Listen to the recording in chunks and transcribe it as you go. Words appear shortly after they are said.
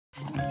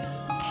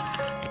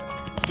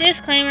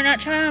Disclaimer,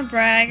 not trying to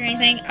brag or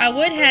anything. I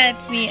would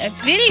have me a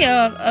video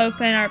of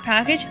opening our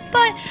package,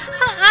 but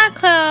my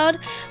iCloud,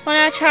 when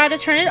I tried to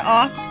turn it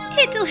off,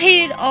 it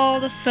deleted all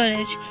the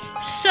footage.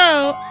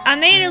 So I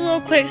made a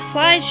little quick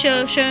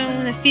slideshow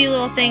showing the few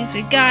little things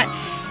we got.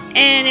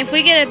 And if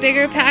we get a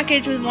bigger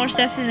package with more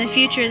stuff in the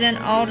future, then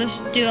I'll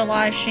just do a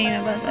live stream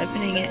of us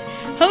opening it.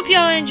 Hope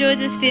y'all enjoyed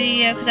this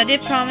video, because I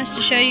did promise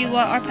to show you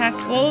what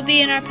will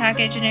be in our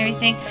package and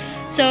everything.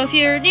 So if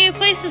you're new,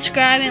 please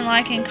subscribe and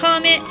like and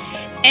comment.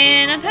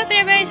 And I'm hoping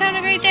everybody's having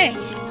a great day.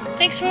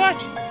 Thanks for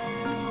watching.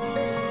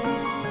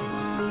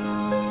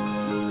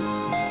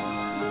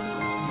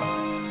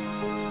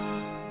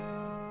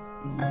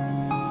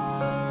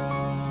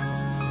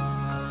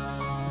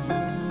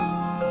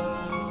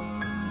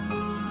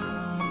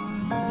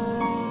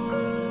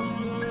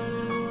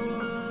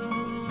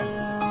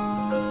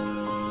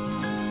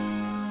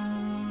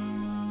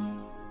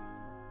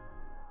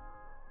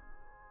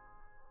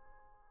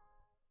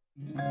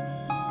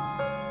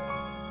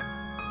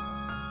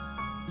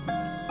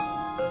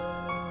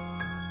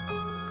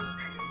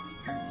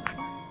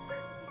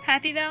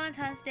 Happy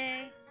Valentine's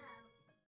Day.